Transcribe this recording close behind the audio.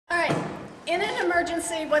In an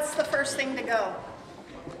emergency, what's the first thing to go?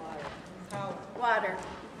 Water.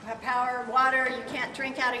 Power, water, you can't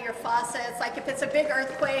drink out of your faucets. Like if it's a big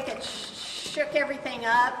earthquake, it shook everything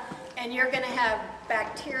up, and you're going to have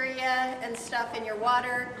bacteria and stuff in your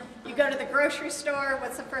water. You go to the grocery store,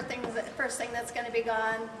 what's the first thing that's going to be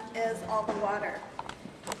gone is all the water.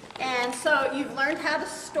 And so you've learned how to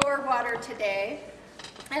store water today.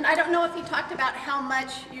 And I don't know if he talked about how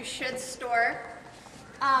much you should store.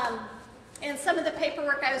 In some of the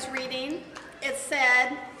paperwork I was reading, it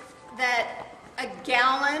said that a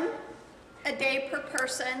gallon a day per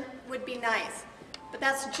person would be nice. But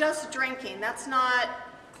that's just drinking. That's not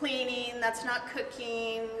cleaning. That's not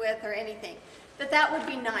cooking with or anything. That would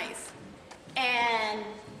be nice. And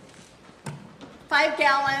 5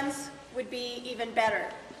 gallons would be even better.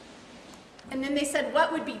 And then they said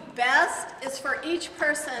what would be best is for each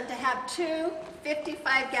person to have 2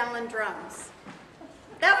 55-gallon drums.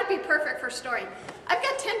 That would be perfect for storing. I've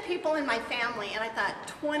got 10 people in my family, and I thought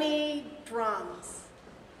 20 drums.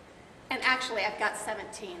 And actually, I've got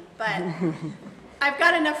 17, but I've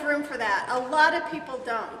got enough room for that. A lot of people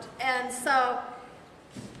don't. And so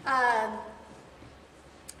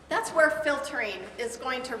that's where filtering is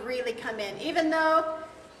going to really come in. Even though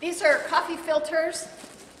these are coffee filters,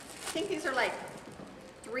 I think these are like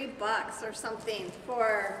 $3 or something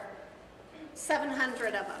for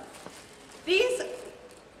 700 of them. These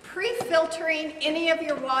pre-filtering any of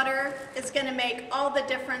your water is going to make all the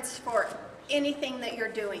difference for anything that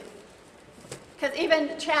you're doing. Because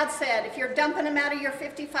even Chad said, if you're dumping them out of your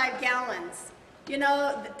 55 gallons, you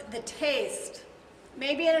know, the taste.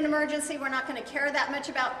 Maybe in an emergency we're not going to care that much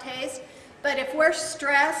about taste, but if we're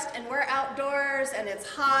stressed and we're outdoors and it's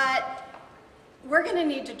hot, we're going to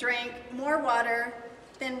need to drink more water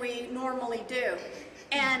than we normally do.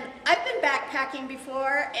 And I've been backpacking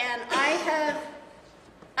before, and I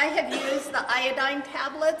have used the iodine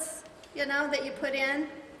tablets, you know, that you put in.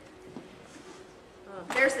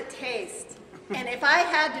 There's a taste. And if I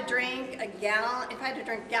had to drink a gallon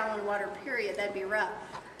of water, period, that'd be rough.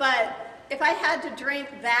 But if I had to drink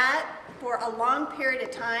that for a long period of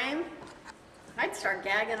time, I'd start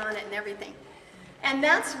gagging on it and everything. And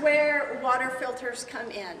that's where water filters come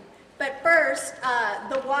in. But first,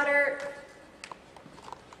 the water,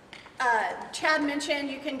 Chad mentioned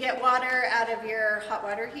you can get water out of your hot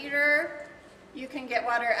water heater. You can get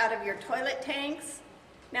water out of your toilet tanks.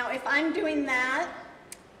 Now, if I'm doing that,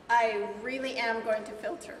 I really am going to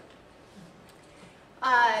filter.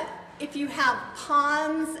 If you have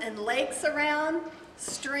ponds and lakes around,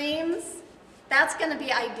 streams, that's going to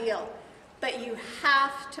be ideal. But you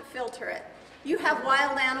have to filter it. You have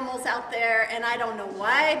wild animals out there, and I don't know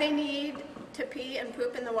why they need to pee and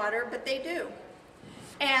poop in the water, but they do.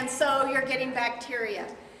 And so you're getting bacteria.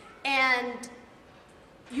 And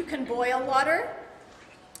you can boil water.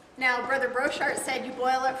 Now, Brother Brochart said you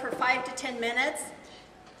boil it for 5 to 10 minutes.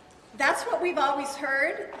 That's what we've always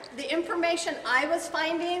heard. The information I was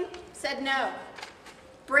finding said no.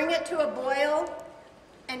 Bring it to a boil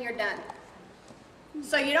and you're done.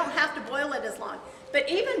 So you don't have to boil it as long. But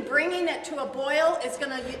even bringing it to a boil is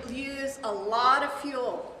going to use a lot of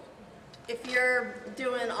fuel if you're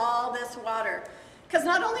doing all this water. Because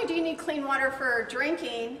not only do you need clean water for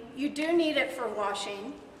drinking, you do need it for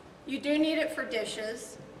washing. You do need it for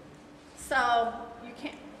dishes. So you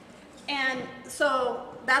can't. And so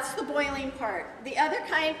that's the boiling part. The other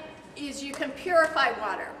kind is you can purify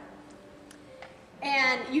water.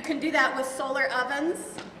 And you can do that with solar ovens.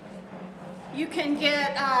 You can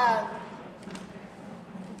get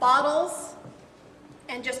bottles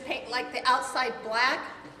and just paint like the outside black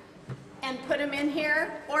and put them in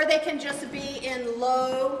here. Or they can just be in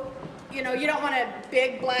low, you know, you don't want a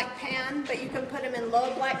big black pan, but you can put them in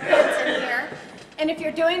low black pans in here. And if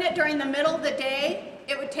you're doing it during the middle of the day,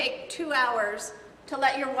 it would take 2 hours to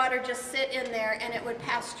let your water just sit in there, and it would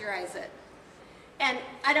pasteurize it. And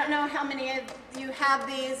I don't know how many of you have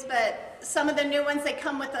these, but some of the new ones, they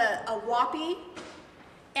come with a Whoppy,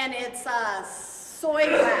 and it's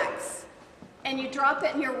soy wax. And you drop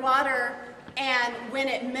it in your water, and when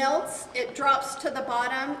it melts, it drops to the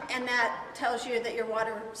bottom, and that tells you that your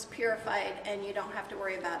water is purified, and you don't have to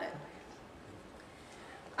worry about it.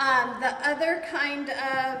 The other kind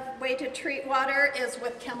of way to treat water is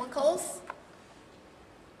with chemicals,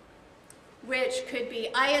 which could be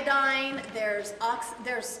iodine. There's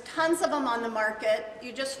tons of them on the market.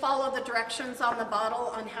 You just follow the directions on the bottle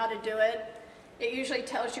on how to do it. It usually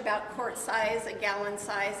tells you about quart size, a gallon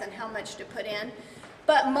size, and how much to put in.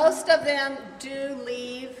 But most of them do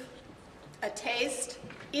leave a taste.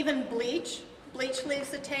 Even bleach. Bleach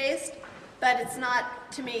leaves a taste, but it's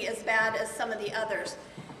not, to me, as bad as some of the others.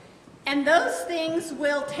 And those things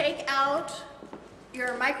will take out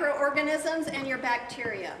your microorganisms and your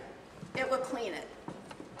bacteria. It will clean it.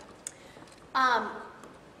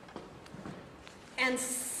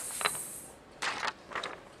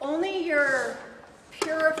 Only your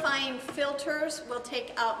purifying filters will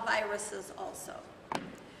take out viruses also.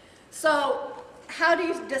 So how do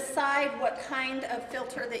you decide what kind of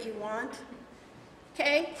filter that you want?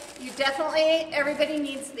 Okay, everybody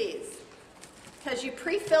needs these. Because you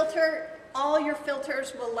pre-filter, all your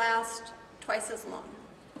filters will last twice as long.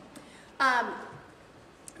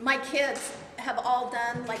 My kids have all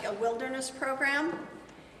done like a wilderness program,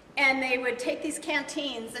 and they would take these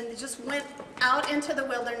canteens and they just went out into the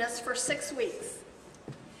wilderness for 6 weeks.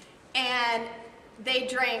 And they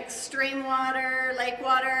drank stream water, lake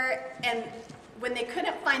water, and when they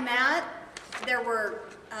couldn't find that, there were,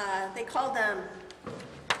 they called them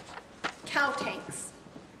cow tanks,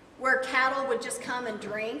 where cattle would just come and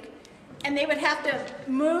drink. And they would have to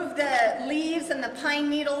move the leaves and the pine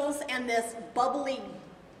needles and this bubbly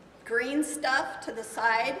green stuff to the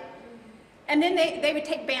side. And then they would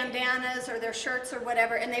take bandanas or their shirts or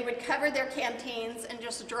whatever, and they would cover their canteens and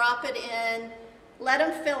just drop it in, let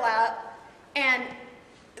them fill up. And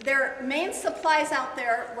their main supplies out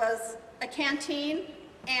there was a canteen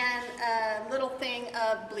and a little thing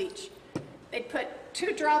of bleach. They'd put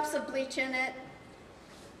 2 drops of bleach in it,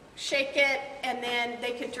 shake it, and then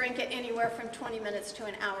they could drink it anywhere from 20 minutes to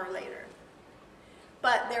an hour later.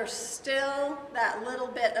 But there's still that little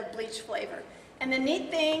bit of bleach flavor. And the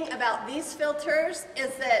neat thing about these filters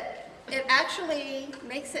is that it actually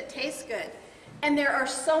makes it taste good. And there are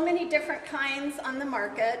so many different kinds on the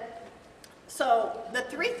market. So the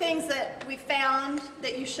 3 things that we found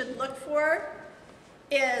that you should look for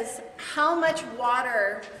is how much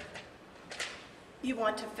water you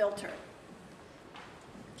want to filter.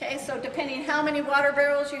 Okay, so depending how many water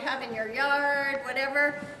barrels you have in your yard,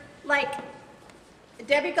 whatever. Like,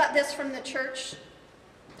 Debbie got this from the church.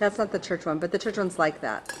 That's not the church one, but the church one's like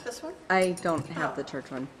that. This one? I don't have the church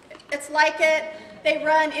one. It's like it. They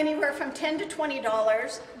run anywhere from $10 to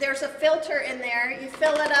 $20. There's a filter in there. You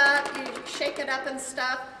fill it up, you shake it up and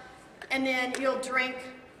stuff, and then you'll drink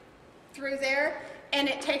through there. And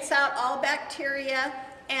it takes out all bacteria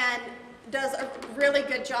and does a really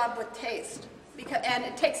good job with taste. And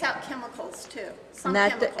it takes out chemicals too. And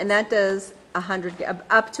that does 100,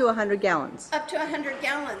 up to 100 gallons. Up to 100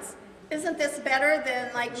 gallons. Isn't this better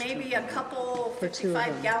than like maybe a couple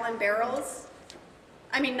 55-gallon barrels?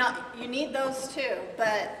 I mean, you need those too,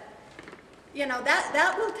 but you know,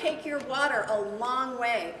 that will take your water a long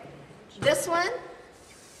way. This one,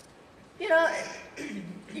 you know,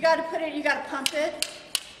 you got to pump it.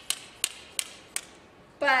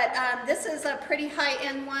 But this is a pretty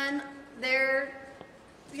high-end one. They're,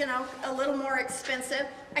 you know, a little more expensive.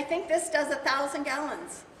 I think this does 1,000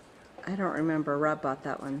 gallons. I don't remember. Rob bought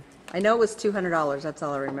that one. I know it was $200. That's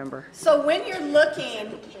all I remember. So when you're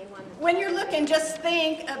looking, just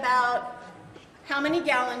think about how many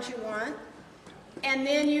gallons you want, and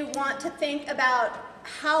then you want to think about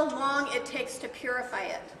how long it takes to purify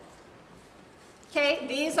it. Okay,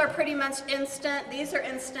 these are pretty much instant. These are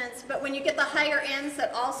instants, but when you get the higher ends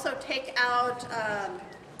that also take out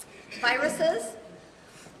viruses,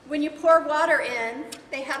 when you pour water in,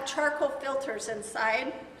 they have charcoal filters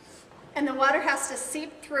inside, and the water has to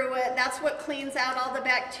seep through it. That's what cleans out all the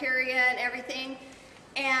bacteria and everything,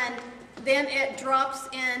 and then it drops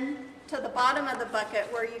in to the bottom of the bucket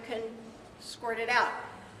where you can squirt it out.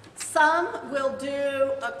 Some will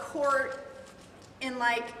do a quart in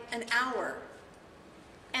like an hour,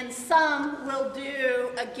 and some will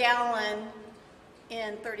do a gallon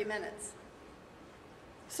in 30 minutes.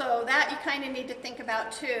 So that you kind of need to think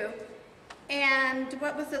about too. And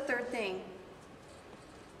what was the third thing?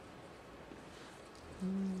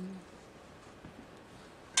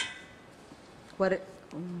 I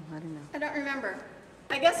don't know. I don't remember.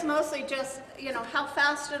 I guess mostly just, you know, how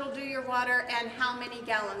fast it'll do your water and how many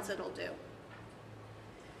gallons it'll do.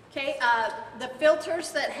 Okay, the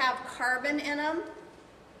filters that have carbon in them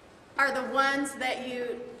are the ones that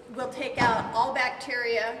you will take out all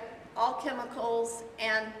bacteria, all chemicals,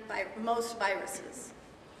 and most viruses.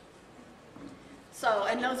 So,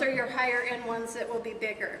 and those are your higher end ones that will be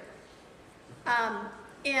bigger.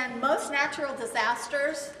 In most natural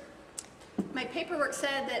disasters, my paperwork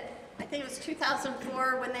said that, I think it was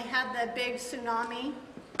 2004 when they had the big tsunami,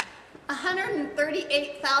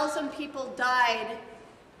 138,000 people died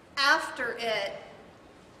after it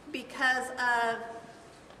because of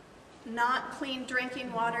not clean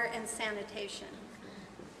drinking water and sanitation.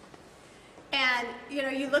 And you know,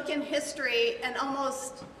 you look in history and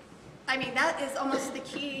almost, I mean, that is almost the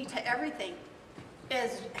key to everything,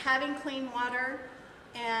 is having clean water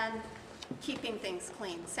and keeping things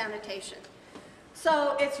clean, sanitation.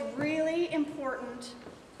 So it's really important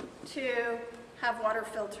to have water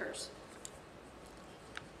filters.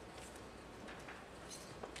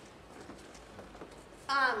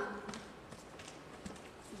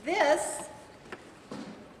 This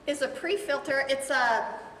is a pre-filter. It's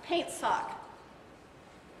a paint sock.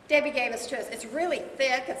 Debbie gave us to us. It's really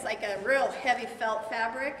thick. It's like a real heavy felt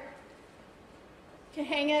fabric. You can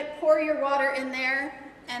hang it, pour your water in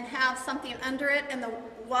there, and have something under it, and the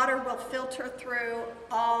water will filter through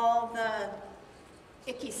all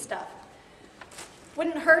the icky stuff.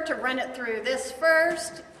 Wouldn't hurt to run it through this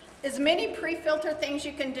first. As many pre-filter things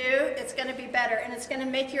you can do, it's going to be better, and it's going to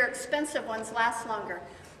make your expensive ones last longer.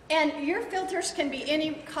 And your filters can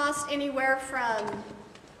be cost anywhere from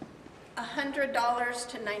 $100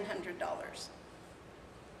 to $900.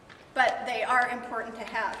 But they are important to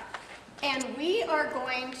have. And we are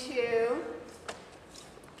going to,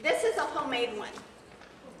 this is a homemade one.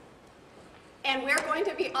 And we're going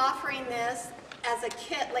to be offering this as a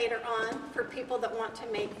kit later on for people that want to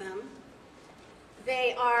make them.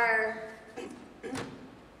 They are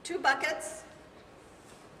 2 buckets.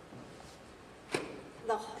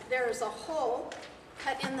 There's a hole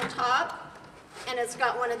cut in the top, and it's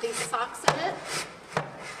got one of these socks in it.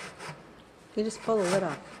 You just pull the lid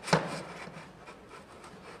off.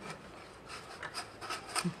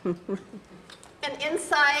 And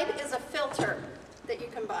inside is a filter that you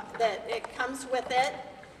can buy, that it comes with it.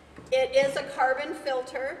 It is a carbon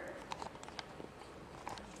filter,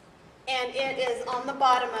 and it is on the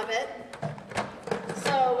bottom of it.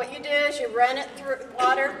 So what you do is you run it through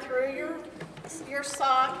water through your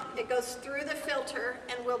sock. It goes through the filter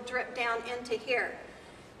and will drip down into here.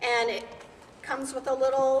 And it comes with a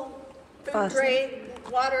little food grade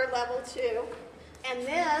water level too. And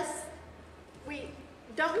this, we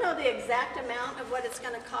don't know the exact amount of what it's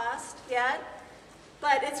going to cost yet,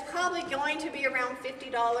 but it's probably going to be around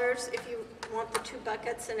 $50 if you want the 2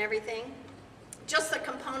 buckets and everything. Just the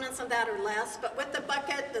components of that are less, but with the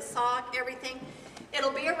bucket, the sock, everything,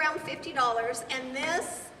 it'll be around $50. And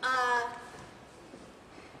this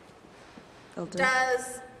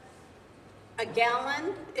does a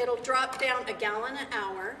gallon. It'll drop down a gallon an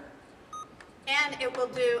hour, and it will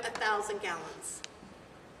do 1,000 gallons.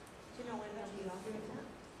 Do you know when they'll be offering that?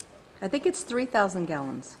 I think it's 3,000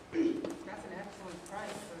 gallons, That's an excellent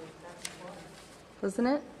price for that water. isn't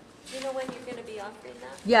it? Do you know when you're going to be offering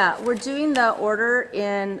that? Yeah, we're doing the order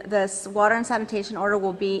in, this water and sanitation order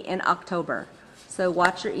will be in October. So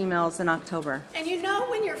watch your emails in October. And you know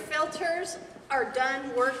when your filters are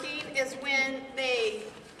done working is when they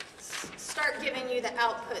start giving you the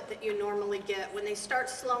output that you normally get, when they start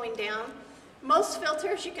slowing down. Most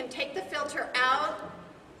filters, you can take the filter out.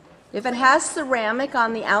 If it has ceramic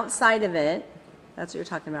on the outside of it, that's what you're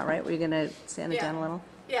talking about, right? Were you going to sand it down a little?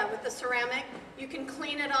 Yeah, with the ceramic. You can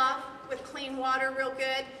clean it off with clean water real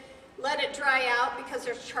good. Let it dry out because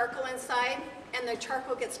there's charcoal inside, and the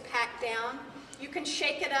charcoal gets packed down. You can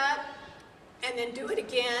shake it up and then do it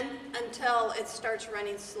again until it starts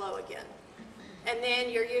running slow again. And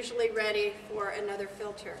then you're usually ready for another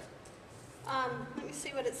filter. Let me see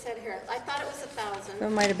what it said here. I thought it was 1,000.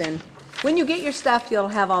 It might have been. When you get your stuff, you'll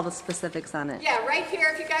have all the specifics on it. Yeah, right here,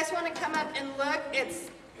 if you guys want to come up and look, it's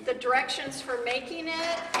the directions for making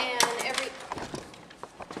it and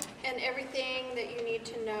everything that you need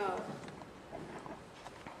to know.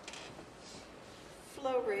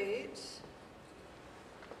 Flow rate,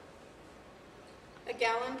 a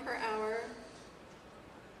gallon per hour.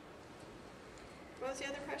 What was the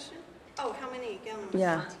other question? Oh, how many gallons?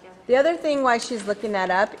 Yeah. The other thing why she's looking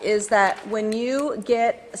that up is that when you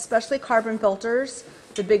get, especially carbon filters,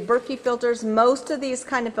 the big Berkey filters, most of these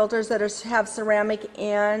kind of filters that have ceramic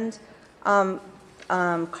and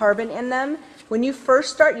carbon in them, when you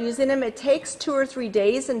first start using them, it takes 2 or 3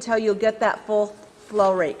 days until you'll get that full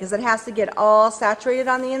flow rate, because it has to get all saturated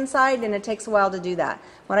on the inside, and it takes a while to do that.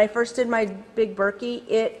 When I first did my big Berkey,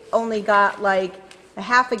 it only got like a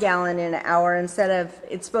half a gallon in an hour instead of,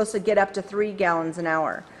 it's supposed to get up to 3 gallons an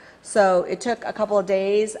hour. So it took a couple of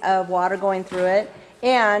days of water going through it,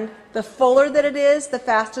 and the fuller that it is, the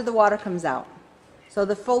faster the water comes out. So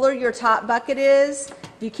the fuller your top bucket is,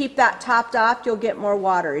 if you keep that topped off, you'll get more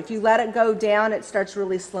water. If you let it go down, it starts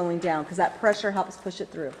really slowing down because that pressure helps push it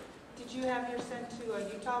through. Did you have yours sent to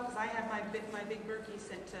Utah? Because I have my big Berkey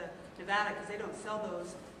sent to Nevada because they don't sell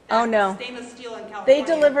those. Oh, no. Stainless steel in California. They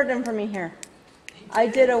delivered them for me here. I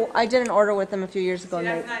did an order with them a few years ago. See,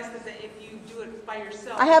 and that's nice because if you do it by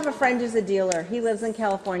yourself. I have a friend who's a dealer. He lives in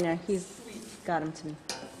California. He's Sweet. got them to me.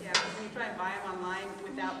 Yeah, 'cause try and buy them online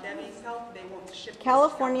without Debbie's help, they won't ship. to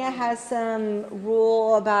California has some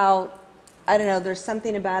rule about, I don't know, there's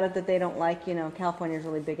something about it that they don't like, you know, California's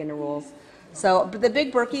really big into rules. So, but the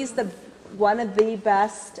Big Berkey's one of the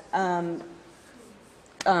best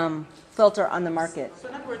filter on the market. So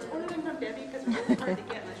in other words, order them from Debbie because it's really hard to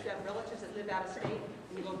get unless you have relatives that live out of state,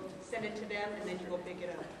 and you go send it to them, and then you go pick it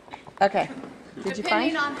up. Okay. Did you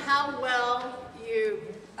Depending find? on how well you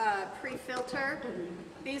pre-filter,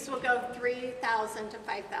 these will go 3,000 to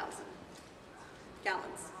 5,000 gallons.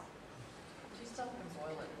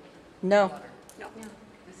 No. No.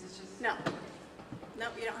 No. Nope,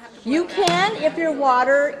 you don't have to. You boil that. can, if your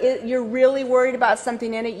water, you're really worried about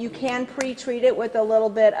something in it, you can pre-treat it with a little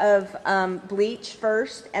bit of bleach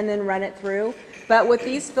first and then run it through. But with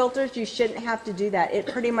these filters, you shouldn't have to do that. It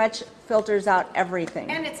pretty much filters out everything.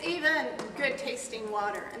 And it's even good tasting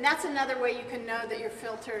water. And that's another way you can know that your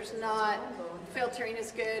filter's not filtering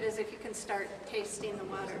as good as if you can start tasting the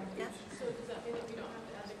water. Yes? So does that mean that we don't have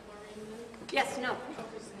to add the chlorine then? Yes, no.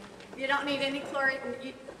 You don't need any chlorine.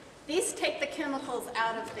 These take the chemicals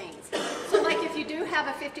out of things. So like if you do have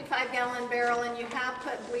a 55-gallon barrel and you have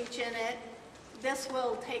put bleach in it, this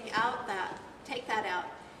will take that out.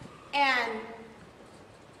 And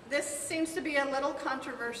this seems to be a little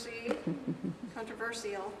controversial,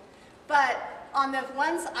 but on the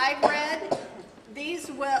ones I've read, these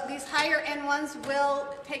higher end ones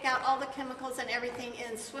will take out all the chemicals and everything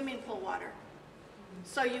in swimming pool water.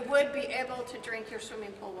 So you would be able to drink your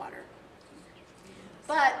swimming pool water.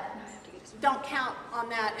 But don't count on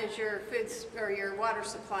that as your foods or your water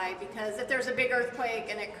supply, because if there's a big earthquake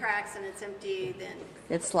and it cracks and it's empty, then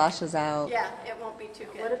It sloshes out. yeah, it won't be too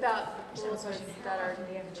What good. about the pools that are,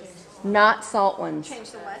 Not salt ones.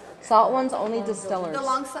 Change the what? Salt ones only distillers. The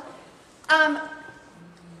long side.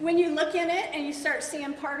 When you look in it and you start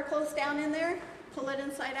seeing particles down in there, pull it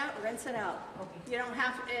inside out, rinse it out. You don't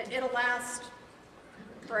have, it'll last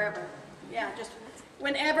forever. Yeah, just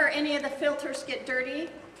whenever any of the filters get dirty,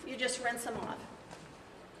 you just rinse them off.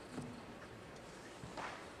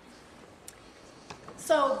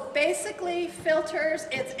 So basically filters,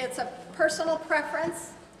 it's a personal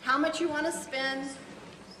preference, how much you want to spend,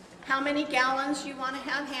 how many gallons you want to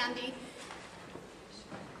have handy.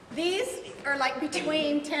 These are like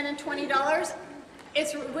between $10 and $20.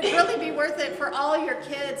 It would really be worth it for all your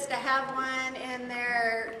kids to have one in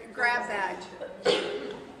their grab bag.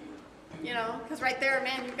 You know, because right there,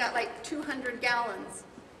 man, you've got like 200 gallons.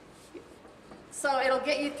 So it'll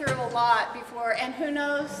get you through a lot before, and who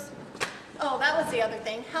knows, oh, that was the other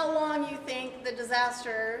thing. How long you think the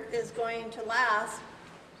disaster is going to last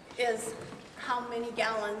is how many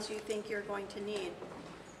gallons you think you're going to need.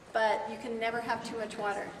 But you can never have too much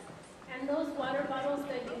water. And those water bottles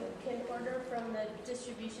that you can order from the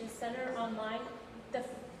distribution center online,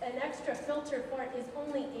 an extra filter for it is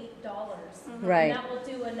only $8. Right. And that will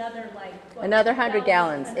do another Another 100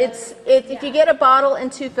 gallons. another- If you get a bottle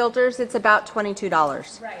and 2 filters, it's about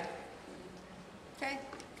 $22. Right. Okay,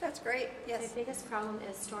 that's great, my yes. biggest problem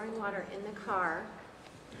is storing water in the car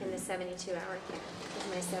in the 72-hour kit.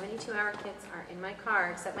 Because my 72-hour kits are in my car,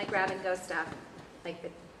 except my grab-and-go stuff, like the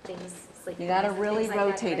things, sleeping You gotta bags and really things like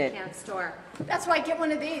that rotate that it. I can't store. That's why I get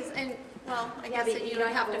one of these, and, well, I Yeah, guess but that you you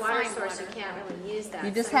don't have to a water find source, water. you can't really use that. You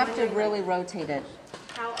just So I'm have to wondering, really like, rotate it.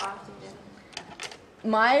 how often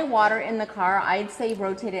My water in the car, I'd say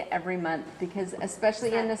rotate it every month because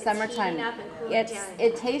especially in the It's summertime, heating up and cooling down.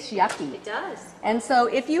 it tastes yucky. it does. And so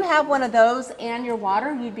if you have one of those and your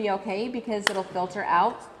water, you'd be okay because it'll filter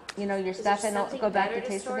out, you know, your Is there stuff and it'll something go back better to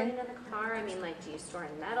to taste store it again. in the car? I mean, like, do you store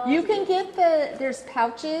in metal? You Do can get there's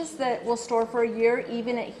pouches that will store for a year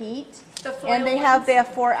even at heat. The foil And they ones? have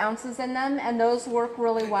 4 ounces in them and those work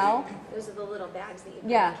really well. Those are the little bags that you put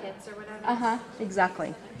Yeah. in kits or whatever? Uh-huh,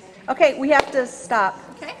 exactly. Okay, we have to stop.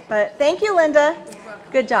 Okay. But thank you, Linda.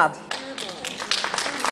 Good job.